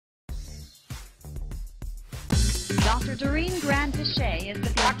Dr. Doreen Grand-Pichet is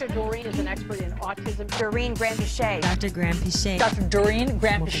the Dr. Doreen is an expert in autism. Doreen Grand-Pichet. Dr. Grand-Pichet. Dr. Doreen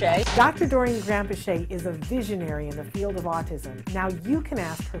Grand-Pichet. Dr. Doreen Grand-Pichet is a visionary in the field of autism. Now you can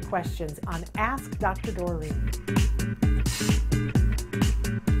ask her questions on Ask Dr. Doreen.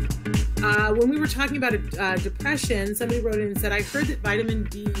 When we were talking about depression, somebody wrote in and said, I heard that vitamin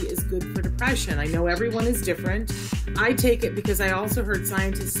D is good for depression. I know everyone is different. I take it because I also heard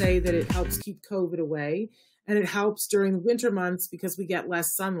scientists say that it helps keep COVID away, and it helps during the winter months because we get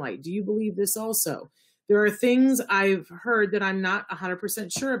less sunlight. Do you believe this also? There are things I've heard that I'm not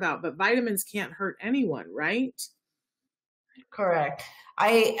 100% sure about, but vitamins can't hurt anyone, right? Correct.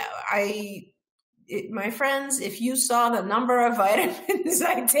 My friends, if you saw the number of vitamins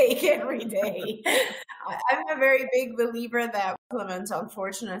I take every day, I'm a very big believer that supplements,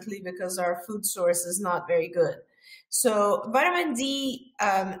 unfortunately, because our food source is not very good. So vitamin D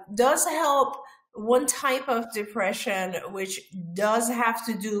does help one type of depression, which does have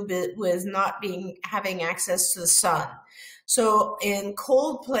to do with not having access to the sun. So in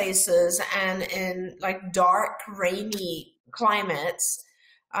cold places and in like dark, rainy climates,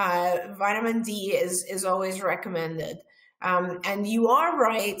 vitamin D is always recommended. And you are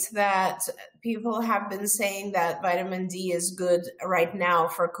right that people have been saying that vitamin D is good right now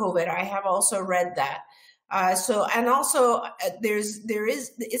for COVID. I have also read that. It's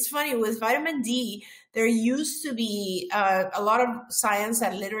funny with vitamin D, there used to be a lot of science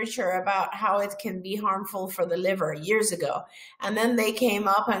and literature about how it can be harmful for the liver years ago. And then they came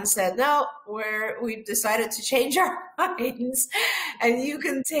up and said, no, we've decided to change our minds. And you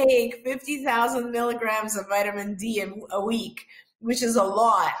can take 50,000 milligrams of vitamin D a week, which is a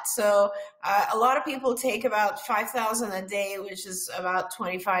lot. So a lot of people take about 5,000 a day, which is about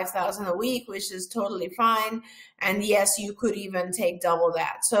 25,000 a week, which is totally fine. And yes, you could even take double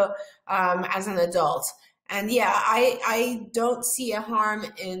that. So as an adult. And yeah, I don't see a harm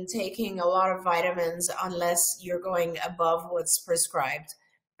in taking a lot of vitamins unless you're going above what's prescribed.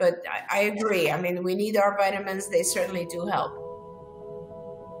 But I agree. I mean, we need our vitamins. They certainly do help.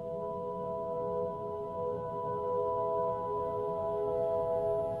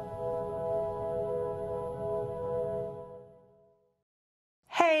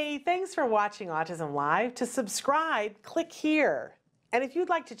 Hey, thanks for watching Autism Live. To subscribe, click here. And if you'd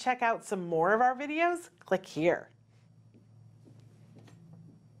like to check out some more of our videos, click here.